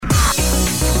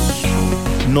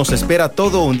Nos espera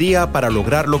todo un día para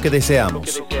lograr lo que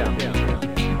deseamos.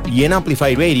 Y en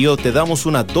Amplify Radio te damos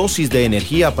una dosis de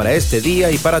energía para este día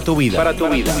y para tu vida.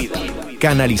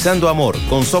 Canalizando Amor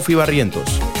con Sofi Barrientos.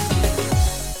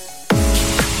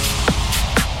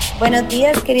 Buenos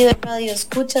días, queridos radio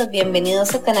escuchas,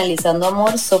 bienvenidos a Canalizando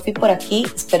Amor. Sofi por aquí,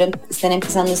 espero estén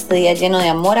empezando este día lleno de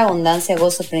amor, abundancia,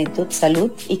 gozo, plenitud,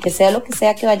 salud, y que sea lo que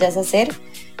sea que vayas a hacer,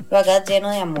 lo hagas lleno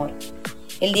de amor.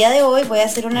 El día de hoy voy a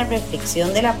hacer una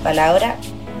reflexión de la palabra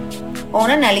o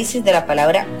un análisis de la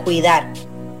palabra cuidar,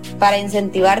 para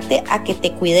incentivarte a que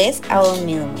te cuides a vos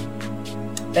mismo.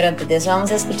 Pero antes de eso vamos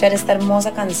a escuchar esta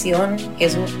hermosa canción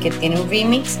que tiene un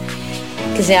remix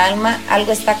que se llama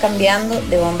Algo está cambiando,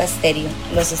 de Bomba Estéreo.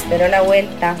 Los espero a la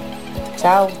vuelta.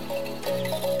 Chao.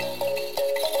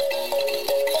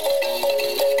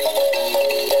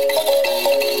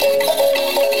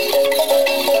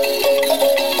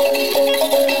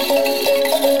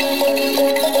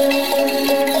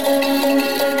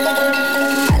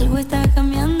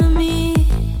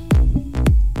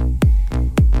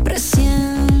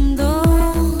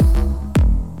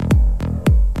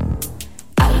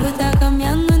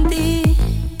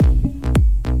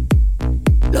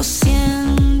 Lo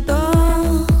siento.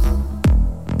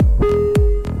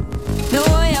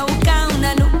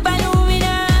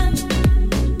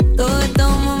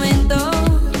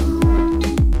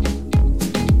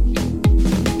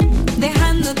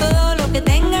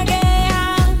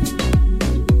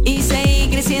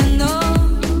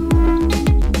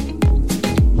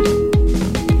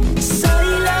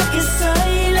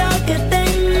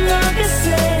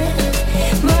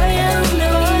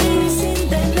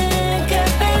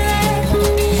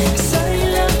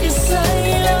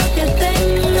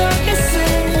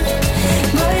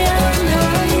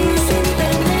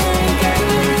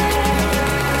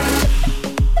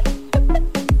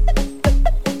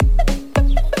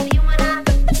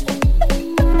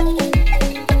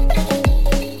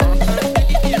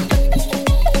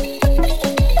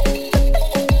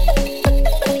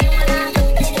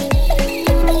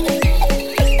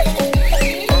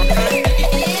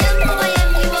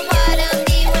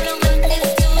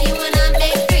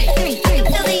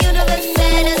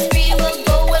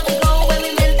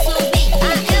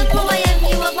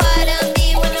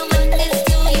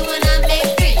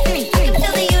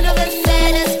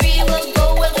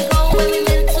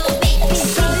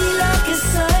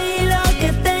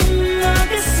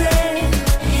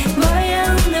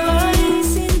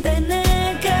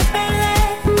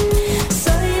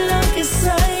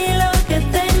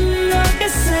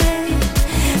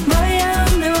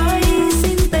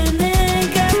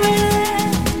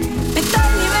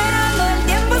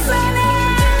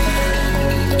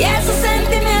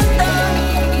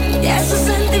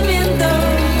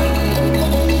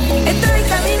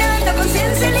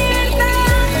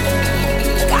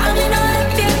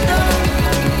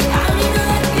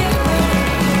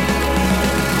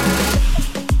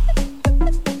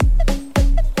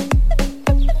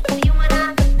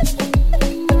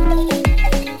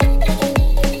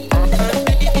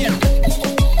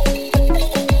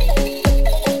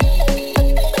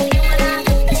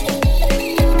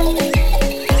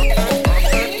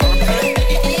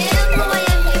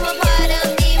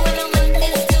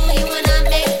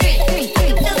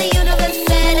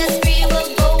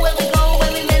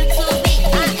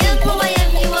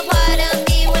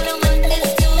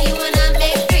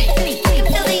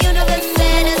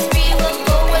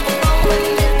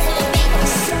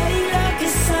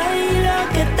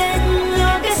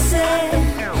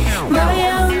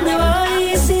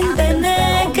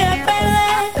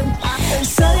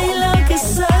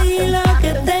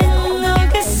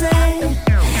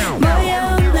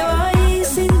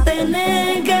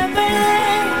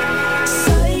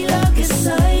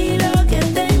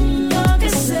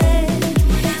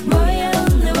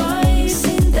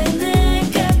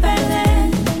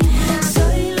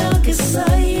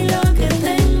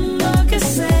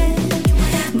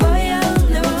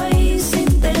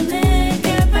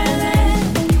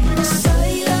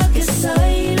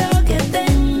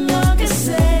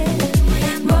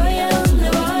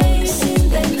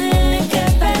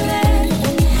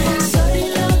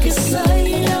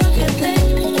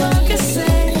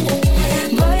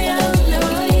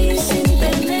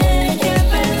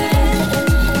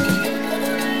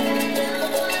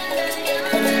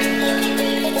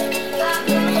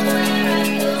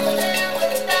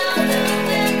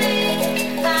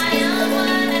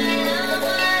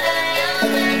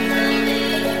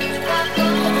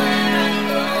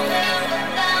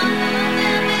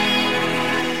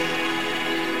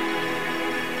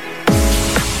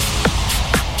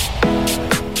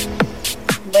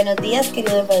 Buenos días,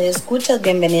 queridos radioescuchas,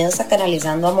 bienvenidos a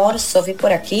Canalizando Amor, Sofi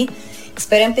por aquí.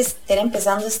 Espero estar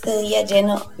empezando este día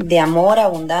lleno de amor,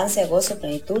 abundancia, gozo,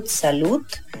 plenitud, salud,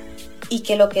 y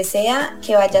que lo que sea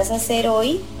que vayas a hacer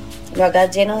hoy lo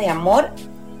hagas lleno de amor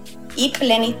y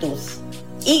plenitud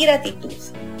y gratitud.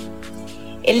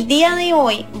 El día de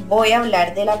hoy voy a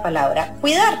hablar de la palabra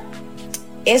cuidar.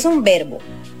 Es un verbo.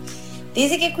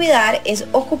 Dice que cuidar es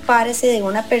ocuparse de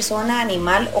una persona,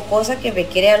 animal o cosa que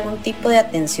requiere algún tipo de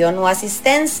atención o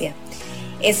asistencia,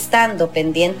 estando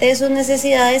pendiente de sus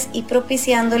necesidades y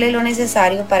propiciándole lo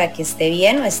necesario para que esté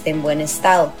bien o esté en buen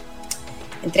estado.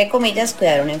 Entre comillas,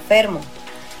 cuidar a un enfermo.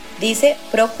 Dice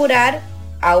procurar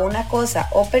a una cosa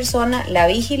o persona la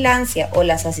vigilancia o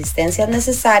las asistencias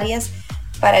necesarias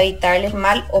para evitarle el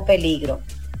mal o peligro.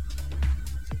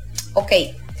 Ok,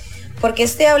 ¿por qué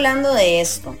estoy hablando de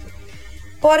esto?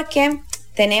 Porque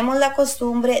tenemos la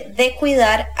costumbre de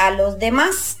cuidar a los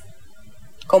demás,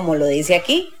 como lo dice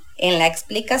aquí en la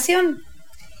explicación.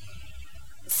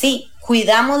 Sí,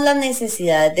 cuidamos las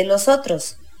necesidades de los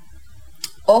otros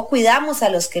o cuidamos a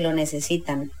los que lo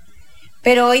necesitan.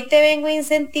 Pero hoy te vengo a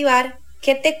incentivar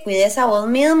que te cuides a vos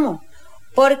mismo,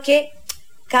 porque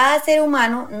cada ser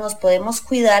humano nos podemos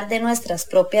cuidar de nuestras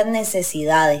propias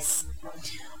necesidades.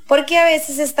 Porque a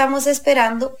veces estamos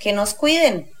esperando que nos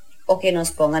cuiden, o que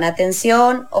nos pongan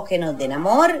atención, o que nos den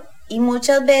amor, y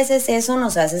muchas veces eso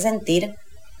nos hace sentir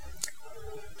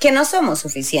que no somos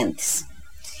suficientes.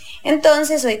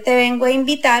 Entonces hoy te vengo a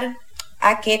invitar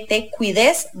a que te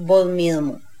cuides vos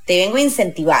mismo. Te vengo a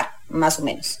incentivar, más o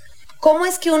menos. ¿Cómo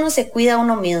es que uno se cuida a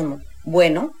uno mismo?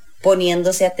 Bueno,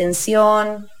 poniéndose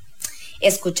atención,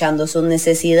 escuchando sus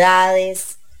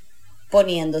necesidades,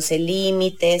 poniéndose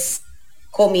límites,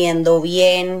 comiendo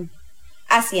bien,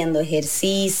 haciendo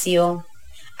ejercicio,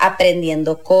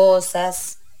 aprendiendo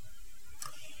cosas,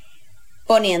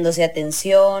 poniéndose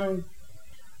atención.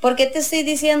 ¿Por qué te estoy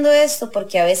diciendo esto?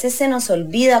 Porque a veces se nos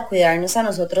olvida cuidarnos a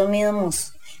nosotros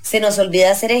mismos. Se nos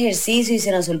olvida hacer ejercicio y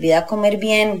se nos olvida comer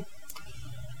bien.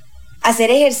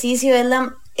 Hacer ejercicio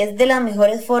es de las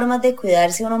mejores formas de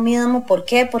cuidarse a uno mismo. ¿Por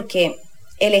qué? Porque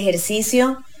el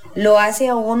ejercicio lo hace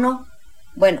a uno,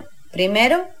 bueno,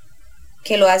 primero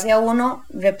que lo hace a uno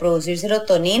reproducir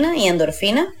serotonina y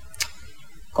endorfina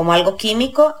como algo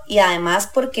químico, y además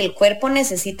porque el cuerpo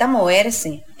necesita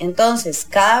moverse. Entonces,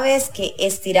 cada vez que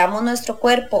estiramos nuestro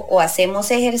cuerpo o hacemos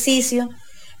ejercicio,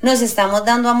 nos estamos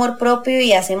dando amor propio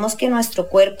y hacemos que nuestro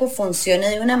cuerpo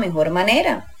funcione de una mejor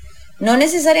manera. No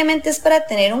necesariamente es para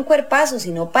tener un cuerpazo,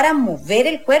 sino para mover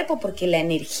el cuerpo, porque la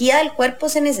energía del cuerpo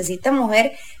se necesita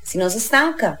mover, si no se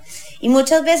estanca. Y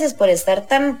muchas veces por estar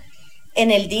tan en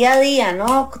el día a día,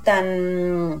 ¿no?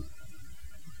 Tan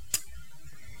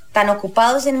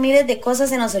ocupados en miles de cosas,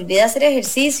 se nos olvida hacer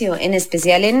ejercicio, en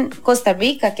especial en Costa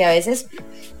Rica, que a veces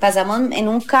pasamos en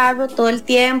un carro todo el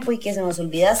tiempo y que se nos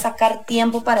olvida sacar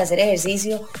tiempo para hacer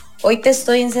ejercicio. Hoy te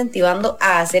estoy incentivando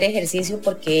a hacer ejercicio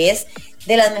porque es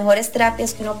de las mejores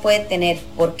terapias que uno puede tener.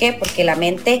 ¿Por qué? Porque la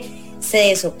mente se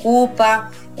desocupa,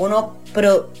 uno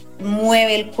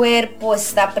mueve el cuerpo,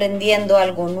 está aprendiendo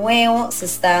algo nuevo, se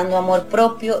está dando amor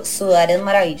propio, sudar es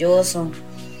maravilloso.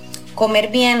 Comer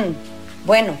bien,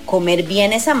 bueno, comer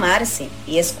bien es amarse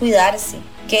y es cuidarse.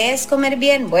 ¿Qué es comer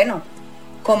bien? Bueno,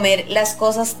 comer las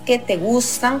cosas que te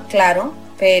gustan, claro,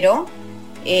 pero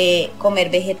comer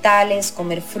vegetales,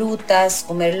 comer frutas,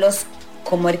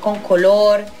 comer con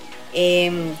color.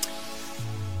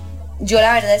 Yo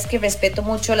la verdad es que respeto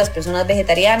mucho a las personas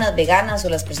vegetarianas, veganas o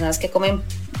las personas que comen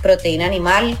proteína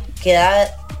animal,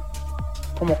 queda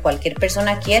como cualquier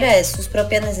persona quiera, es sus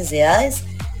propias necesidades,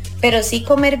 pero sí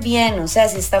comer bien. O sea,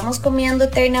 si estamos comiendo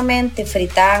eternamente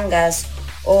fritangas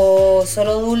o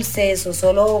solo dulces o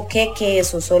solo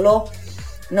queques o solo,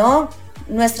 no,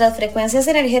 nuestras frecuencias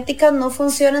energéticas no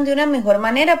funcionan de una mejor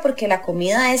manera porque la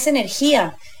comida es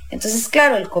energía. Entonces,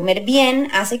 claro, el comer bien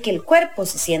hace que el cuerpo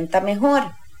se sienta mejor.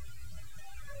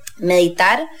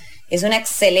 Meditar es una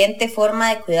excelente forma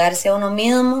de cuidarse a uno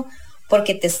mismo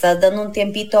porque te estás dando un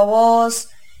tiempito a vos.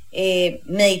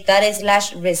 Meditar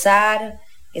 / rezar,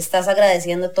 estás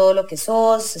agradeciendo todo lo que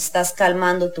sos, estás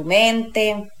calmando tu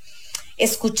mente.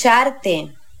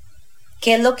 Escucharte,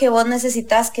 qué es lo que vos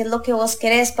necesitas, qué es lo que vos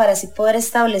querés para así poder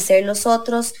establecer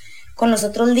con los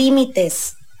otros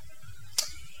límites.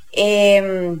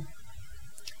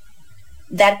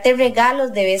 Darte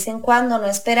regalos de vez en cuando, no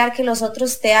esperar que los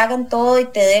otros te hagan todo y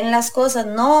te den las cosas.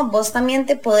 No, vos también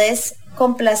te podés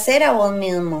complacer a vos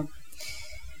mismo.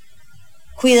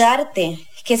 Cuidarte,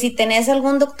 que si tenés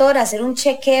algún doctor, hacer un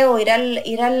chequeo, ir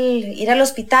al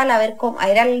hospital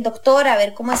ir al doctor a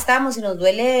ver cómo estamos, si nos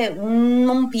duele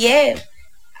un pie,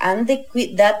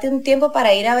 date un tiempo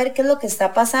para ir a ver qué es lo que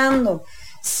está pasando.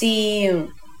 Si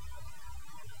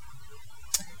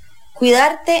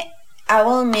cuidarte a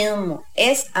vos mismo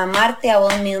es amarte a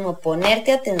vos mismo,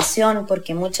 ponerte atención,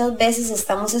 porque muchas veces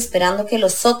estamos esperando que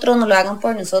los otros nos lo hagan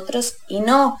por nosotros y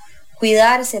no.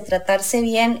 Cuidarse, tratarse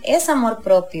bien es amor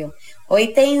propio.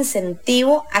 Hoy te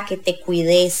incentivo a que te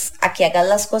cuides, a que hagas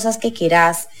las cosas que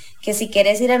quieras, que si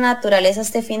quieres ir a la naturaleza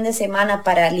este fin de semana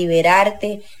para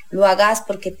liberarte, lo hagas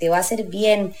porque te va a hacer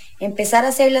bien. Empezar a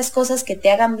hacer las cosas que te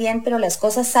hagan bien, pero las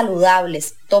cosas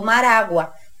saludables. Tomar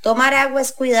agua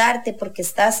es cuidarte porque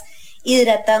estás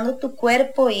hidratando tu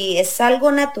cuerpo y es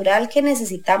algo natural que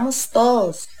necesitamos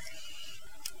todos.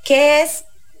 ¿Qué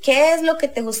es lo que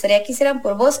te gustaría que hicieran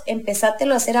por vos?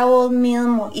 Empezátelo a hacer a vos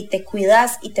mismo y te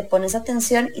cuidas y te pones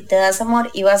atención y te das amor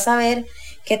y vas a ver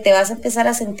que te vas a empezar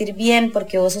a sentir bien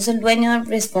porque vos sos el dueño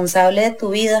responsable de tu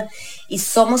vida y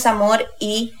somos amor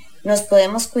y nos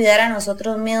podemos cuidar a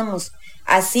nosotros mismos.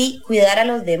 Así cuidar a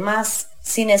los demás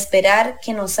sin esperar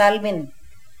que nos salven.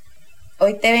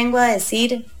 Hoy te vengo a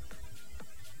decir,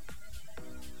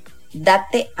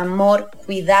 date amor,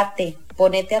 cuídate,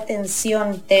 ponete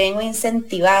atención, te vengo a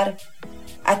incentivar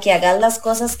a que hagas las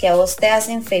cosas que a vos te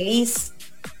hacen feliz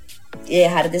y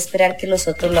dejar de esperar que los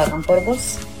otros lo hagan por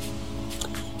vos.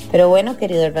 Pero bueno,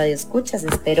 queridos radioescuchas,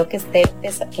 espero que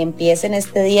empiecen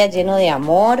este día lleno de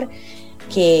amor,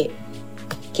 que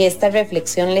esta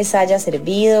reflexión les haya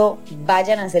servido,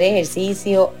 vayan a hacer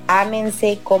ejercicio,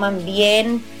 ámense, coman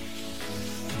bien,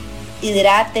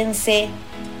 hidrátense,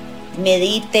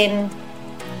 mediten,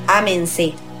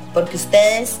 ámense, porque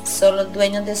ustedes son los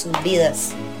dueños de sus vidas.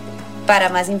 Para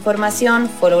más información,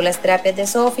 follow las terapias de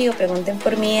Sofi o pregunten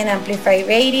por mí en Amplify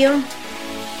Radio.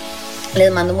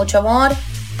 Les mando mucho amor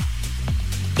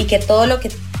y que todo lo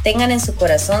que tengan en su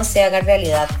corazón se haga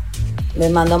realidad. Les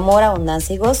mando amor,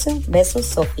 abundancia y gozo. Besos,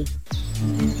 Sofi.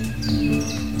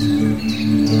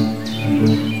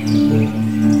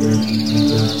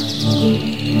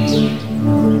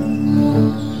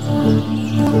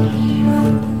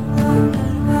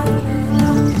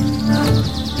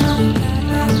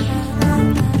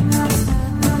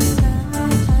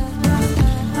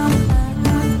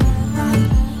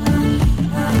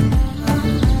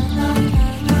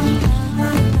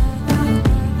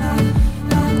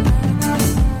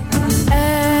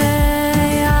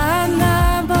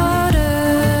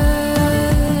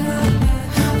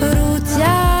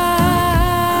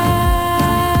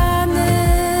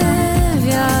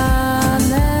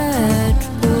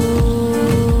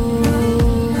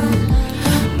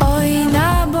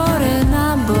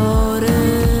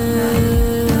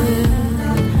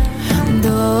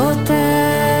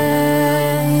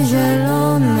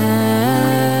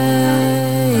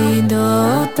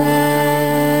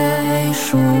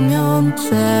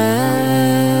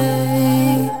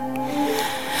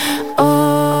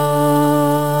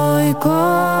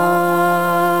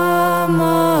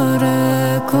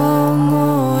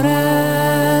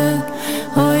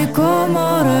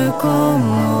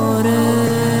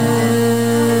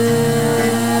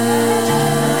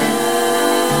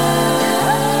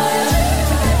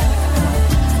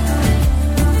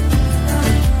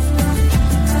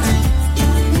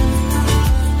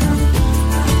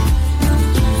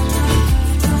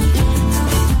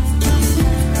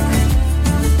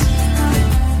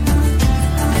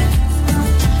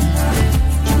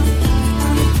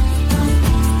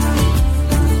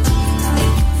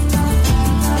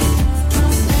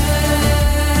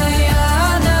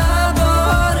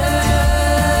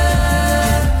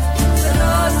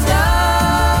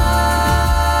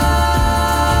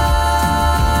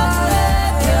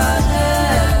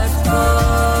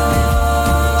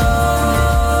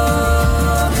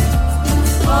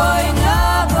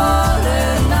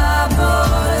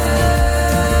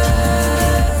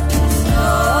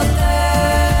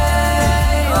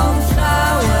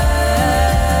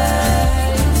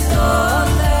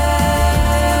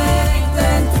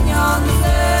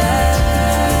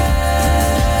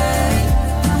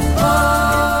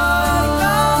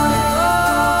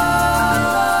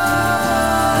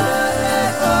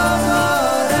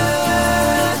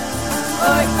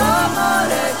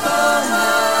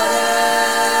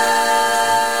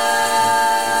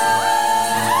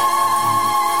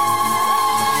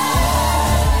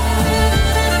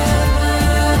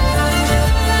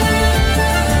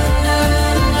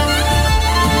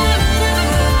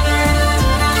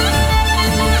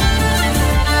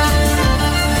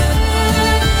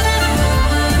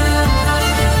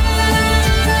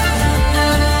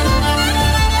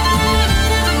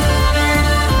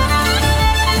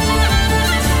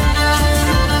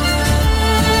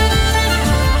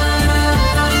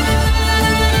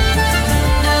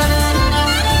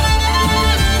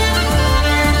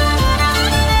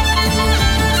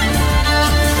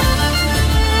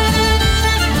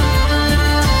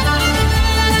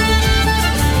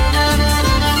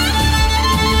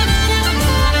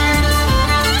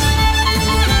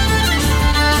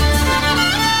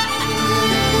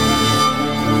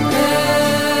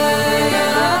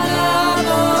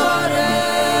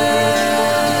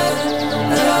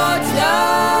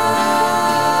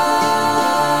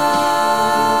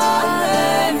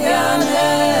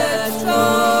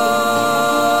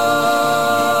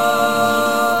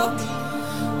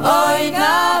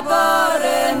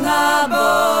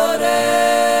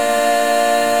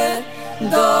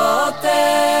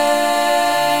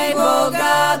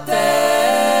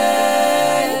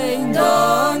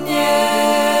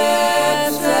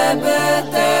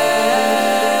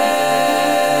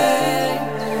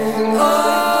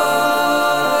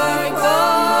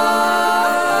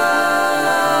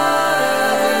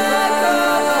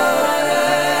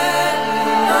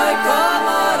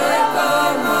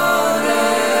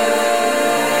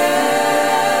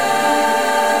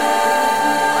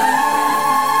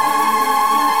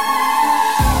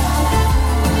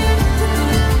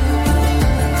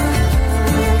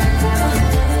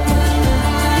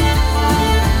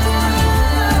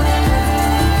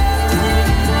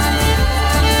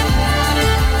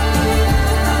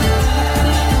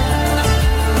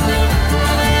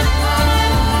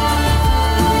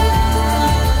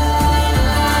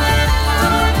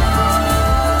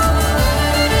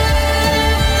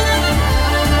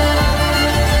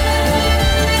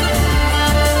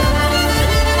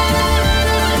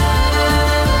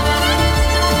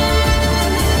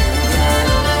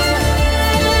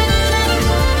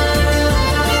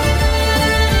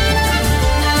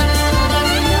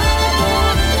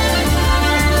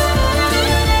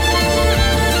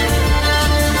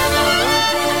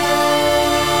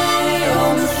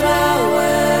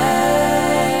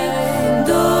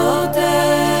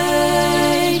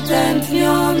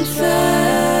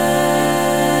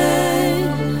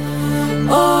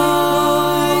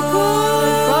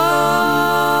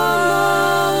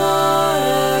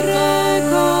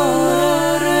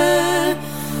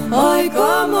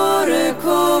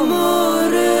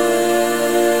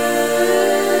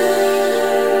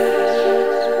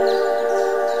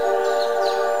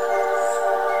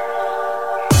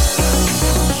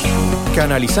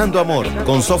 Canalizando Amor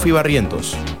con Sofi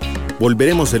Barrientos.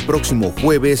 Volveremos el próximo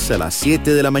jueves a las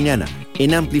 7 de la mañana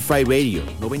en Amplify Radio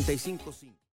 95.5.